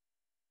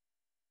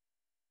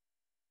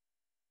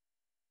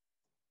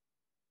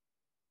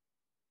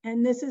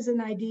 And this is an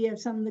idea of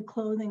some of the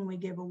clothing we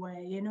give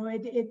away.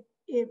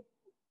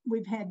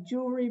 We've had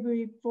jewelry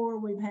before,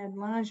 we've had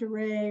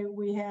lingerie,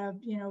 we have,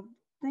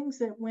 things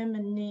that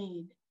women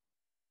need.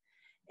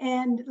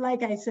 And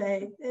like I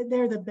say,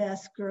 they're the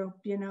best group,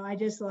 I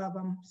just love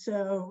them.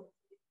 So,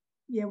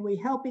 we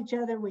help each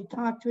other, we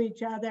talk to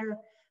each other,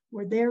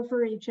 we're there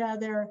for each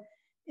other,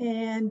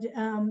 and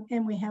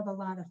we have a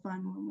lot of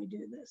fun when we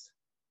do this.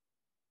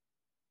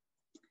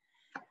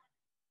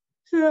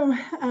 So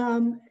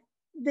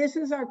this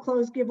is our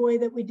clothes giveaway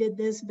that we did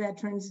this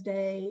Veterans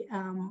Day.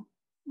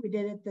 We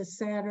did it this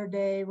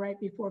Saturday, right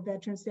before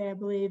Veterans Day, I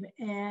believe.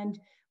 And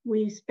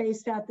we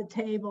spaced out the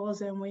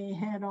tables, and we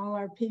had all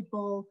our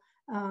people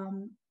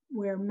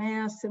wear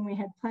masks, and we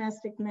had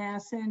plastic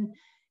masks.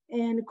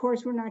 And of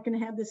course, we're not going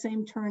to have the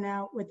same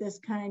turnout with this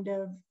kind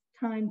of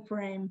time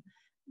frame,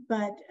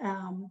 but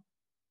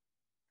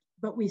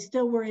we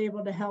still were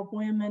able to help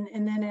women.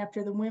 And then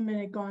after the women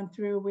had gone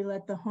through, we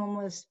let the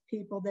homeless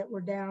people that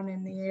were down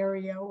in the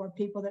area or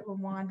people that were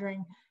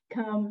wandering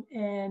come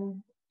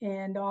and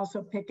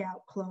also pick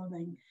out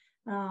clothing.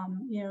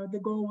 The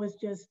goal was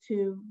just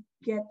to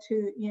get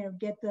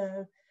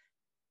the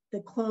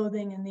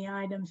clothing and the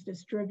items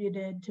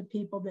distributed to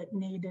people that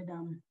needed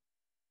them.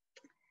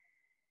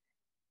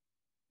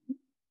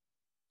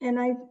 And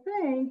I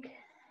think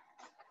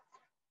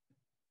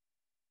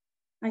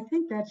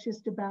that's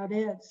just about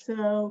it.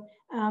 So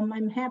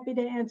I'm happy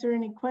to answer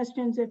any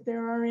questions if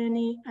there are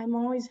any. I'm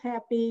always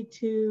happy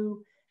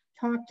to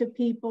talk to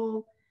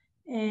people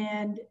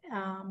and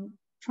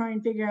try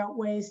and figure out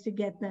ways to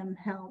get them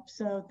help.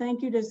 So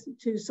thank you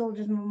to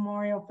Soldiers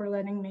Memorial for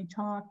letting me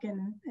talk,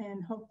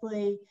 and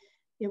hopefully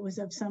it was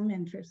of some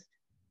interest.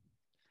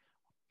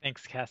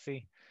 Thanks,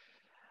 Cassie.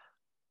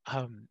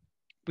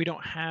 We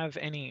don't have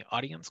any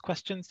audience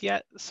questions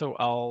yet, so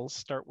I'll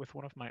start with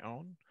one of my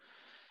own.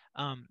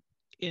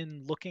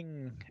 In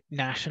looking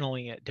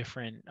nationally at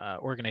different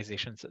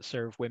organizations that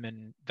serve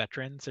women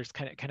veterans, there's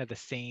kind of the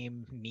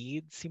same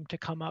needs seem to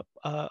come up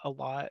a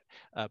lot.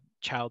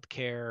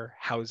 Childcare,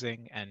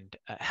 housing, and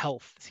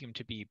health seem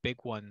to be big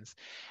ones.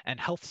 And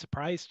health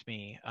surprised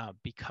me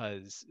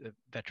because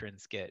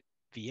veterans get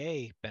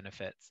VA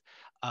benefits.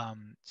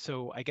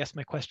 So I guess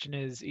my question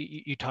is,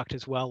 you talked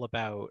as well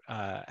about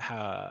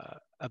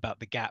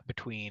about the gap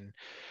between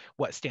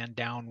what Stand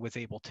Down was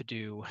able to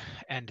do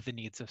and the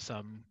needs of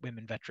some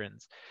women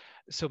veterans.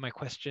 So my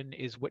question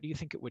is, what do you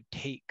think it would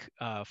take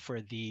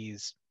for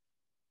these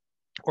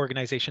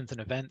organizations and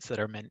events that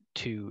are meant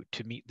to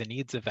meet the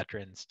needs of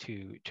veterans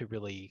to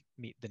really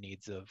meet the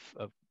needs of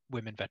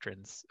women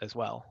veterans as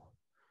well?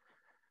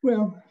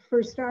 Well,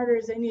 for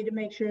starters, they need to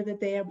make sure that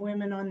they have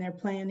women on their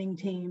planning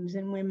teams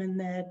and women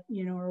that,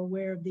 are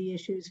aware of the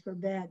issues for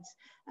vets.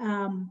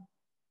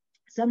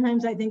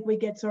 Sometimes I think we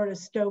get sort of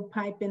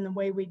stovepipe in the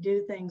way we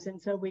do things, and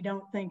so we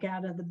don't think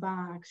out of the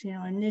box.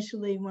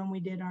 Initially when we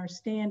did our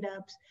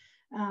stand-ups,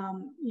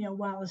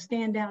 while the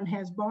Stand Down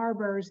has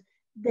barbers,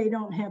 they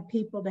don't have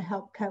people to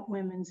help cut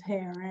women's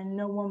hair, and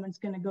no woman's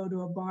going to go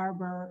to a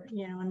barber,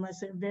 unless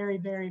they're very,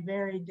 very,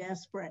 very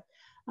desperate.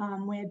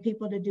 We had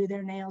people to do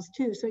their nails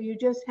too. So you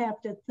just have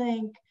to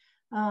think,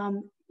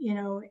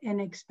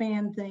 and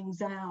expand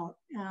things out.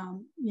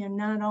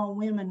 Not all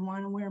women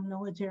want to wear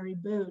military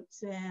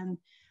boots, and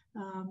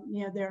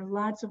there are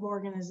lots of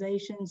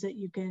organizations that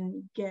you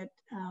can get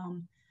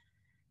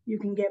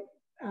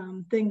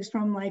things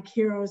from like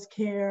Heroes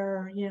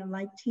Care,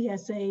 like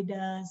TSA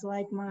does,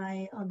 like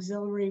my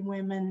auxiliary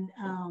women,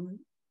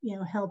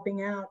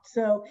 helping out.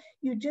 So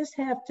you just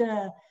have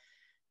to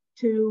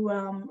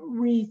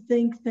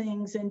rethink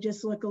things and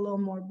just look a little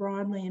more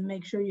broadly and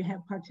make sure you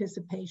have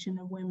participation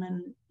of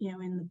women,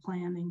 in the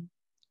planning.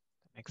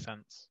 That makes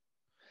sense.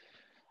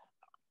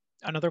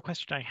 Another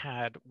question I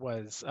had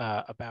was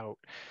about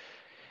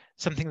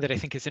something that I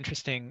think is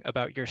interesting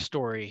about your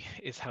story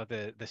is how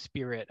the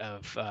spirit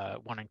of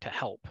wanting to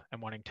help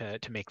and wanting to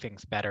make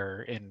things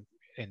better in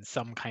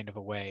some kind of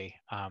a way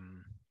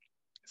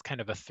is kind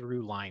of a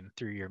through line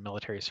through your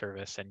military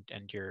service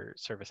and your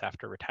service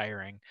after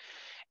retiring.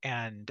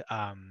 And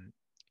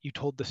you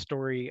told the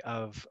story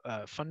of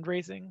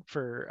fundraising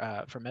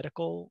for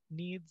medical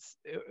needs.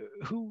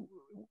 Who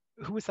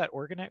was that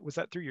organized? Was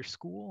that through your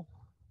school?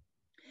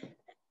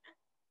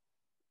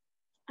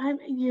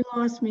 You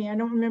lost me. I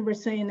don't remember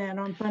saying that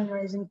on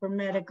fundraising for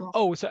medical.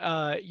 Oh,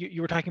 so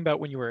you were talking about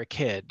when you were a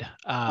kid.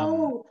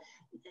 Oh,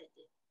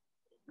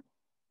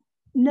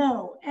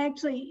 no,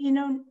 actually,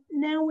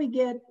 now we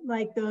get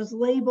like those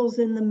labels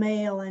in the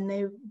mail, and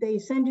they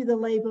send you the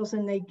labels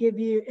and they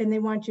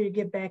want you to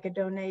give back a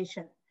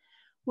donation.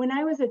 When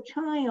I was a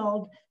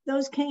child,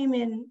 those came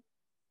in,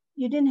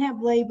 you didn't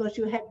have labels,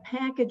 you had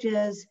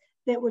packages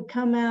that would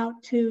come out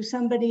to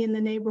somebody in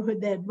the neighborhood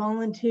that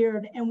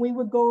volunteered, and we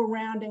would go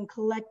around and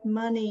collect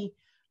money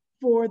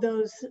for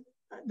those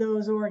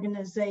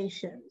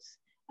organizations.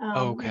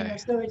 Okay.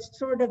 So it's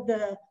sort of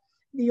the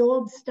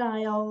old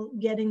style,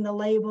 getting the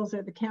labels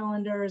or the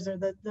calendars or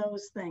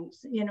those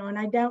things, and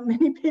I doubt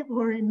many people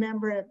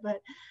remember it,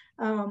 but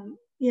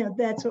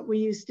that's what we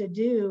used to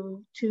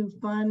do to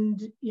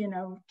fund,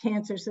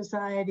 Cancer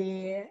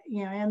Society,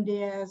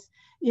 MDS,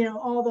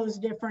 all those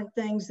different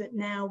things that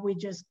now we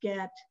just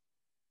get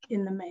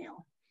in the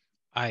mail.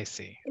 I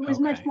see. It was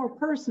okay. much more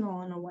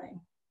personal in a way.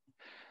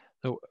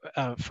 So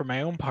for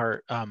my own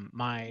part,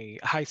 my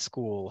high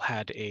school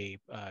had a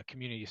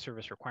community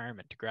service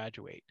requirement to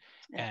graduate.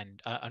 Yeah.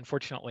 And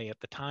unfortunately at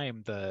the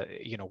time,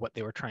 what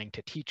they were trying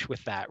to teach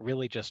with that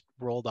really just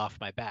rolled off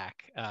my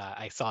back.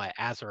 I saw it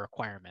as a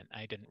requirement.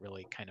 I didn't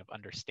really kind of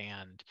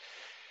understand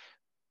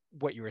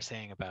what you were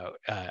saying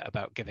about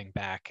giving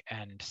back.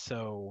 And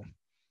so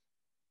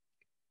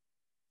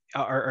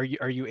are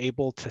you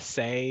able to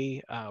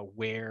say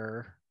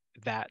where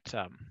that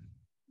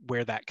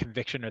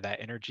conviction or that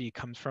energy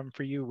comes from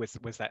for you?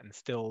 Was that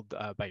instilled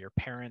by your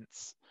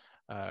parents?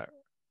 I'm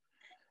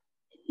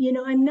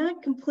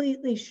not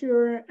completely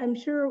sure. I'm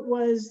sure it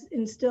was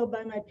instilled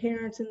by my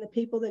parents and the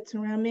people that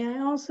surround me. I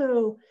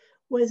also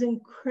was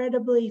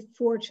incredibly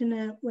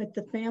fortunate with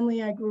the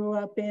family I grew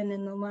up in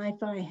and the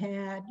life I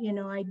had.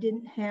 I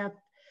didn't have,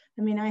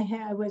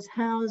 I was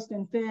housed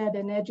and fed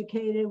and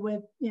educated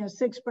with,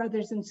 6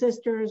 brothers and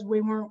sisters.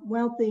 We weren't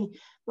wealthy,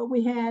 but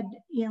we had,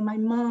 my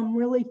mom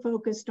really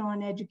focused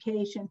on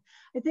education.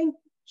 I think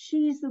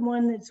she's the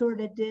one that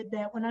sort of did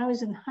that. When I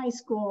was in high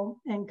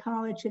school and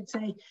college, she'd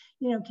say,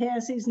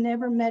 Cassie's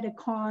never met a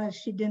cause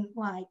she didn't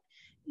like.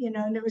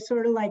 And it was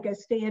sort of like a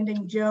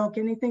standing joke.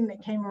 Anything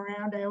that came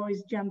around, I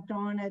always jumped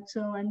on it.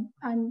 So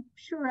I'm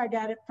sure I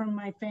got it from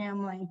my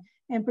family,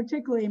 and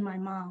particularly my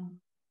mom.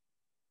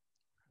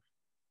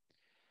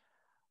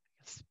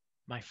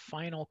 My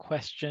final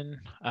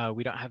question,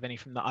 we don't have any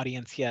from the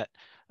audience yet.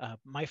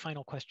 My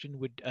final question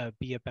would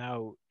be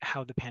about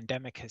how the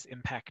pandemic has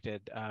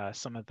impacted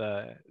some of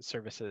the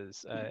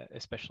services,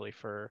 especially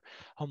for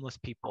homeless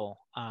people.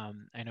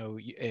 I know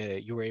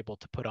you were able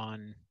to put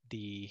on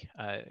to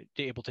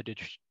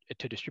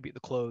distribute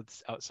the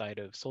clothes outside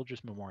of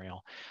Soldiers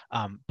Memorial,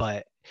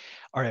 but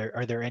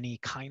are there any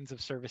kinds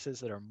of services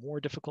that are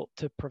more difficult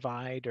to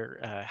provide, or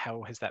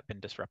how has that been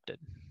disrupted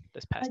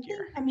this past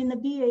year? The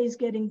VA is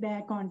getting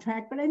back on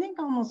track, but I think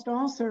almost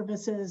all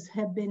services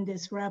have been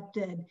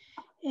disrupted.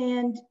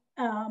 And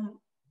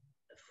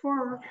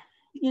for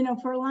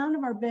a lot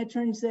of our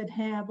veterans that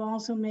have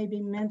also maybe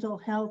mental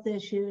health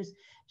issues,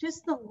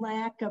 just the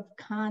lack of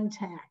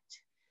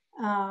contact,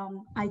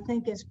 I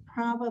think is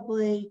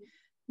probably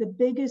the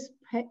biggest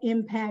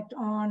impact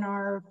on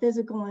our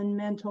physical and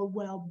mental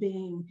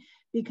well-being,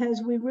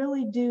 because we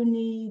really do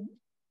need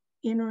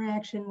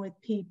interaction with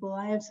people.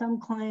 I have some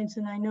clients,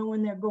 and I know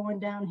when they're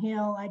going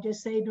downhill, I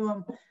just say to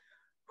them,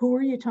 who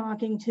are you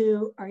talking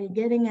to? Are you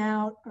getting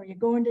out? Are you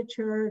going to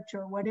church,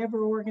 or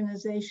whatever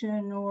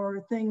organization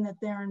or thing that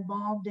they're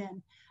involved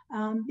in?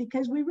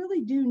 Because we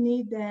really do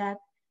need that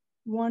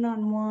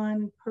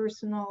one-on-one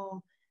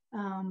personal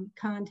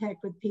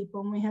contact with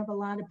people. And we have a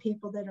lot of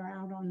people that are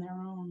out on their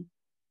own.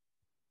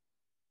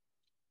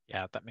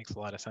 Yeah, that makes a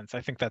lot of sense.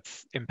 I think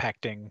that's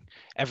impacting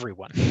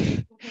everyone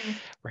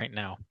right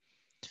now.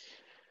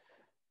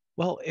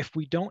 Well, if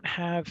we don't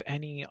have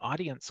any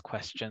audience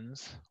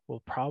questions,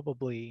 we'll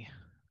probably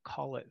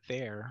call it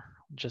there.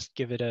 Just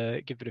give it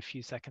a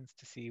few seconds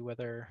to see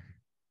whether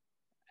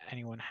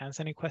anyone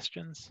has any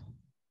questions.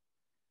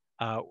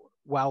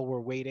 While we're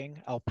waiting,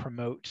 I'll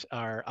promote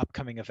our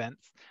upcoming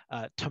events.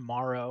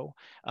 Tomorrow,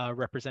 a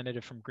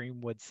representative from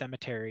Greenwood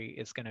Cemetery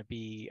is going to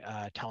be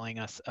telling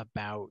us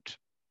about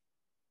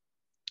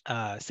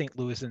St.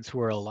 Louisans who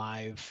are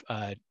alive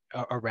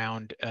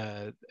around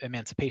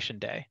Emancipation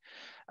Day.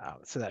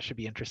 So that should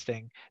be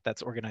interesting.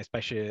 That's organized by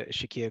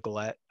Shakia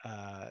Gillette,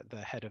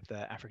 the head of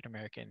the African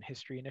American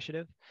History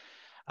Initiative.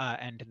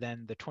 And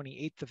then the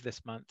 28th of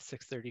this month,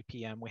 6:30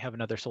 p.m., we have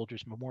another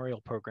Soldiers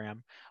Memorial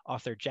program.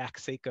 Author Jack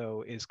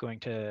Sako is going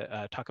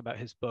to talk about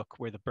his book,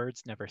 Where the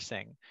Birds Never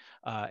Sing.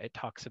 It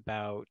talks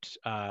about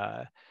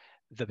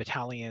the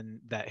battalion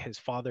that his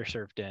father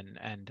served in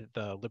and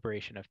the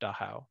liberation of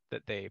Dachau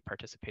that they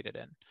participated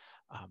in.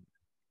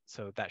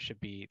 So that should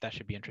be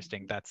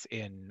interesting. That's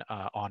in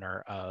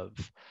honor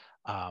of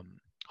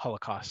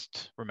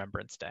Holocaust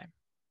Remembrance Day.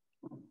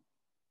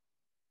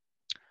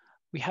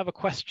 We have a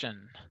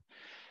question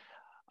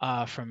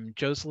from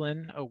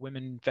Jocelyn, a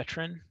women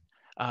veteran.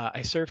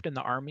 I served in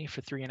the Army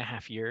for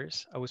 3.5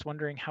 years. I was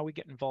wondering how we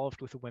get involved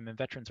with a women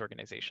veterans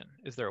organization.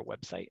 Is there a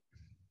website?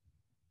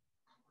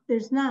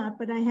 There's not,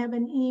 but I have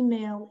an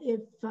email. If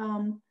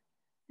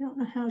I don't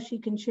know how she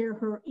can share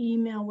her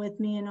email with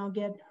me, and I'll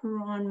get her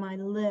on my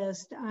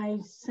list. I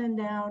send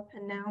out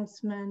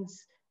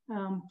announcements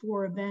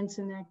for events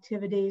and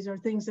activities or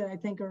things that I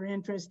think are of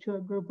interest to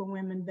a group of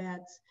women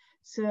vets.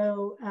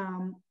 So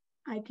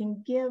I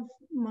can give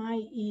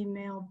my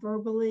email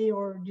verbally,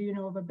 or do you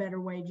know of a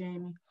better way,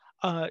 Jamie?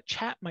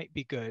 Chat might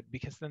be good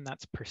because then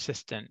that's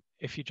persistent.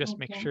 If you just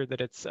make sure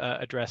that it's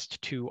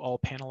addressed to all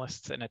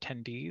panelists and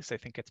attendees, I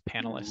think it's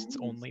panelists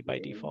only by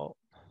default.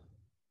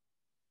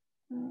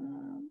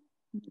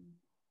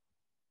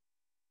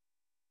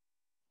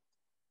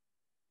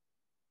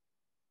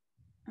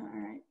 All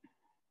right.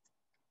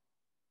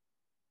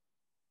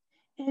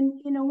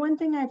 And you know, one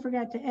thing I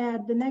forgot to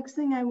add, the next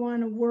thing I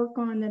want to work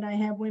on that I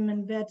have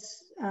women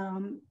vets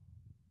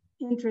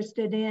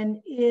interested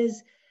in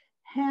is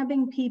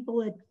having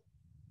people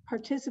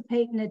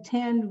participate and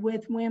attend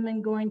with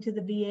women going to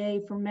the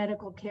VA for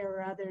medical care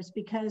or others,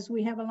 because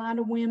we have a lot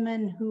of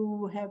women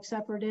who have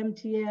suffered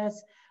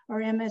MTS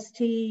or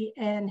MST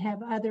and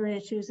have other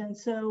issues. And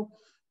so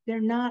they're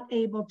not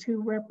able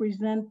to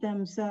represent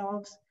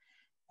themselves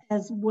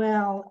as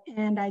well.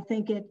 And I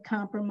think it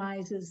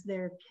compromises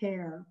their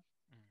care.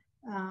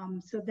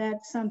 So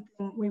that's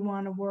something we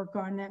want to work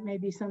on. That may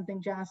be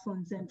something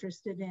Jocelyn's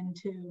interested in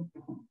too.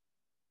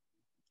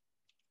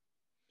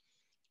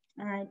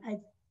 All right, I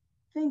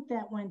think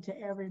that went to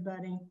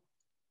everybody.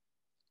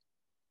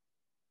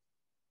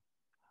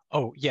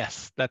 Oh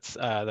yes, that's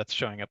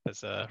showing up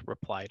as a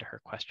reply to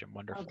her question.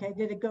 Wonderful. Okay,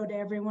 did it go to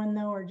everyone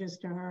though, or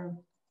just to her?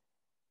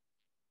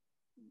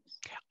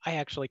 I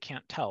actually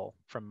can't tell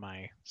from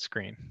my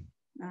screen.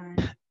 All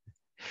right.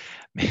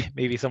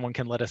 Maybe someone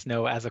can let us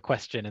know as a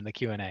question in the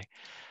Q&A.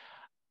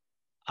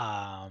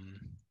 We'll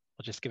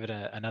just give it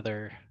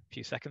another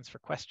few seconds for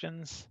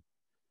questions.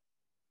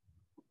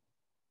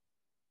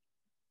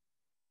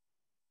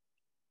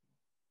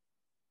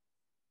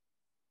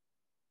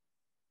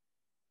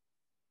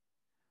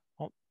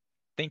 Well,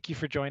 thank you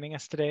for joining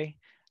us today.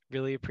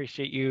 Really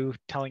appreciate you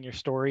telling your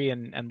story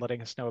and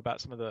letting us know about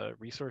some of the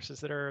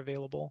resources that are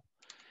available.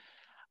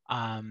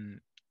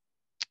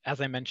 As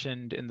I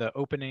mentioned in the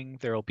opening,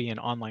 there will be an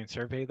online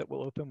survey that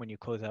will open when you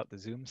close out the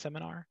Zoom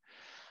seminar.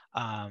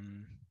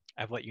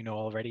 I've let you know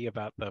already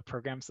about the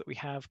programs that we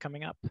have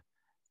coming up.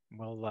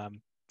 We'll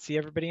see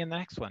everybody in the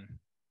next one.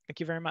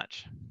 Thank you very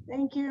much.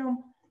 Thank you.